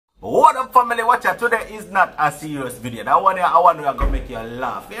What up, family? Watch out. Today is not a serious video. That one here, I want to make you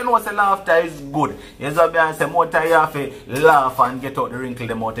laugh. You know, say laughter is good. You know, I say more time you have to laugh and get out the wrinkle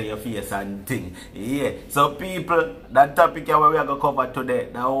them out of your face and thing. Yeah. So people, that topic here where we are going to cover today,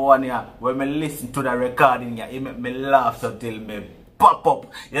 that one here, when me listen to the recording here, it make me laugh so till me pop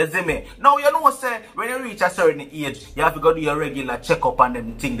up. You see me? Now you know say when you reach a certain age, you have to go do your regular checkup and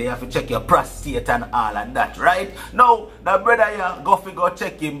them thing. They have to check your prostate and all of that, right? Now the brother here go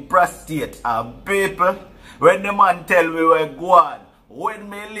check him prostate. And people, when the man tell me where go on, when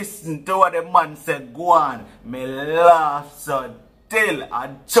me listen to what the man said go on, me laugh so till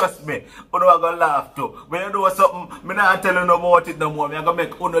and trust me, you know I'm gonna laugh too. When you do something, me not tell you no about it no more. I'm gonna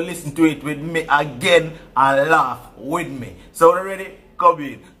make you listen to it with me again and laugh with me. So you ready? Come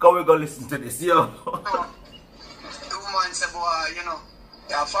in. Come we go listen to this, yo. The woman say, boy, you know,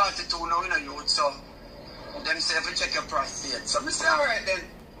 you're 42 now, you know, youth, so them say if you check your prostate. So me say, alright then,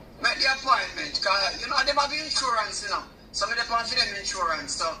 make the appointment, cause you know them have insurance, you know. So me depend for them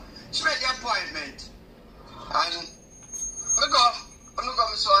insurance. So she make the appointment. And I'm gonna go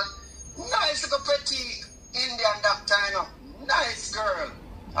with one. Nice little pretty Indian doctor, you know. Nice girl.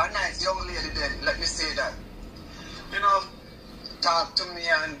 A nice young lady then, let me say that. You know, talk to me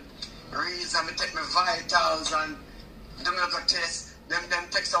and reason me take my vitals and do me a test. Them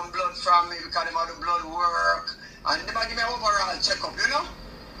take some blood from me because them have the blood work. And them give me an overall checkup, you know.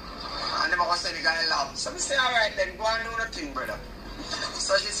 And them gonna send the guy lab. So I say, alright then, go and do the thing, brother.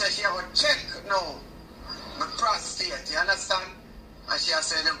 So she said she have a check now. My prostate, you understand? And she has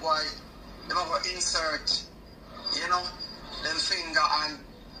said, the boy, they have to insert, you know, them finger and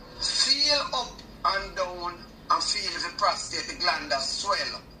feel up and down and feel if the prostate, the gland has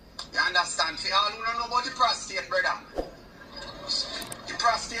swell. You understand? For all who don't know about the prostate, brother. The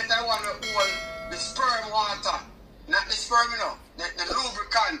prostate, I want to hold the sperm water, not the sperm, you know, the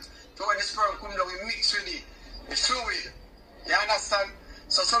lubricant. So when the sperm comes down, we mix with the fluid. You understand?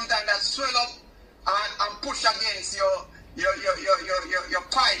 So sometimes that swell up and push against your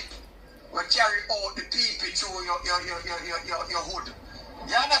pipe will carry out the pee-pee through your hood.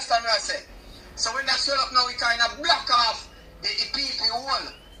 You understand what I say? So when that swell up now, we kind of block off the pee-pee hole.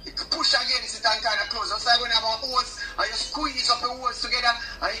 You can push against it and kind of close. So when you have a hose and you squeeze up the holes together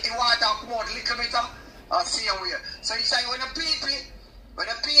and the water come out a little bit of same way. So you say when a pee-pee,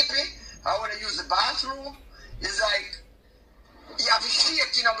 I want to use the bathroom, it's like you have to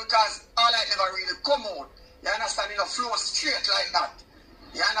shake, you know, because all that never really come out. You understand? You know, flow straight like that.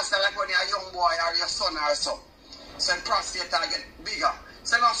 You understand? Like when you're a young boy or your son or so. So the prostate will get bigger.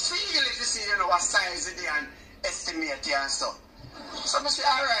 So you feel it, you see, you know, what size it is and estimate it and so. So I say,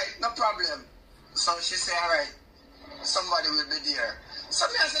 alright, no problem. So she say, alright, somebody will be there.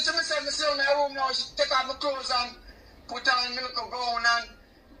 So I said to myself, I sit in my room now, she take off my clothes and put on my little gown and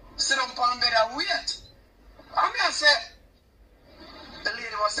sit up on bed and wait. And I said, the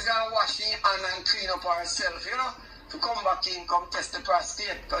lady was going to wash her hand and clean up herself, you know, to come back in, come test the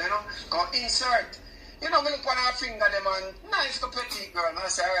prostate, you know, come insert. You know, me look on her finger, them and nice to petite girl, and I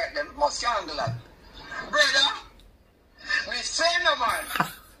say, alright, them must handle that. Brother, me say no man,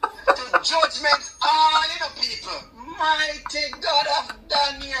 to judgment all you know people, mighty God of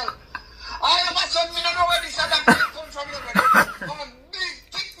Daniel. I have a son, me don't know where this other thing come from, you know, brother. I'm a big,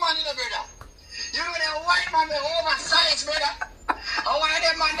 thick man, you know, brother. You know, the white man, the oversized, brother. I want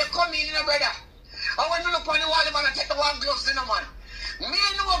them man, they come in, you know, brother. I want to look on the wall, man, and take the one gloves, you know, man. Me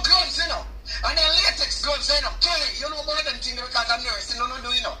know gloves, you know. And then latex gloves, you know. Kelly, you know about them things because I'm nurse, you know,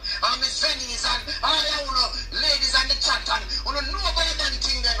 you know. And Miss Fenny's and all the you know, ladies and the chat, and you know about them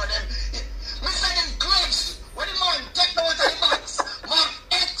things, you know, them. Me say them gloves, when the man take the one to the box, mark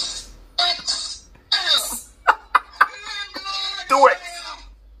XXL. Do it.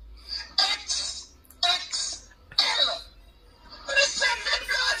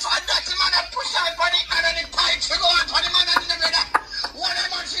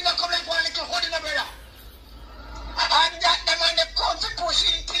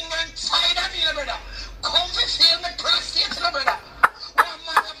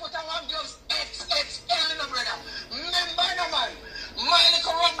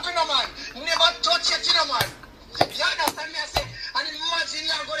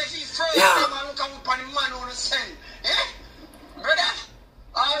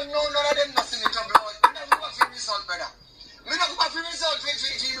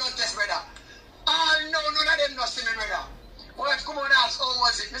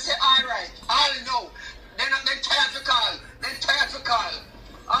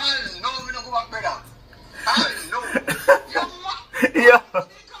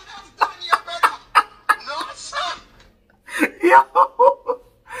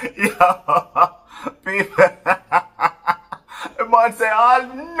 Yo, people. The man say, oh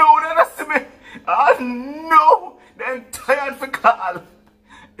no, that's me. Oh no, then tired for call.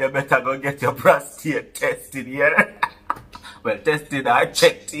 You better go get your prostate tested here. Well, tested or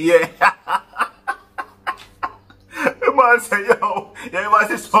checked here. The man say, yo, you must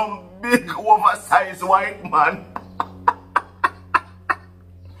see some big oversized white man.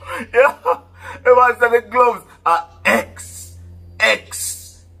 Yeah, the man say the gloves are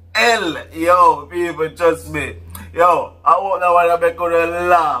XXL. Yo, people, trust me. Yo, I want that one to make you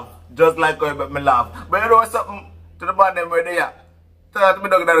laugh. Just like how you make me laugh. But you know something? To the man them where they are. Tell me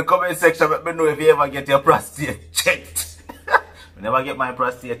down in the comment section. Let me know if you ever get your prostate checked. I never get my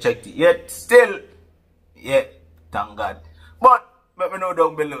prostate checked yet. Still. Yeah. Thank God. But let me know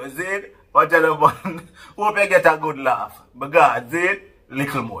down below. See it? Watch out, man. Hope you get a good laugh. But God, see it?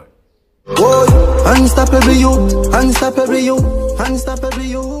 Little more. Whoa, unstoppable you, unstoppable you, unstoppable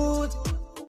you.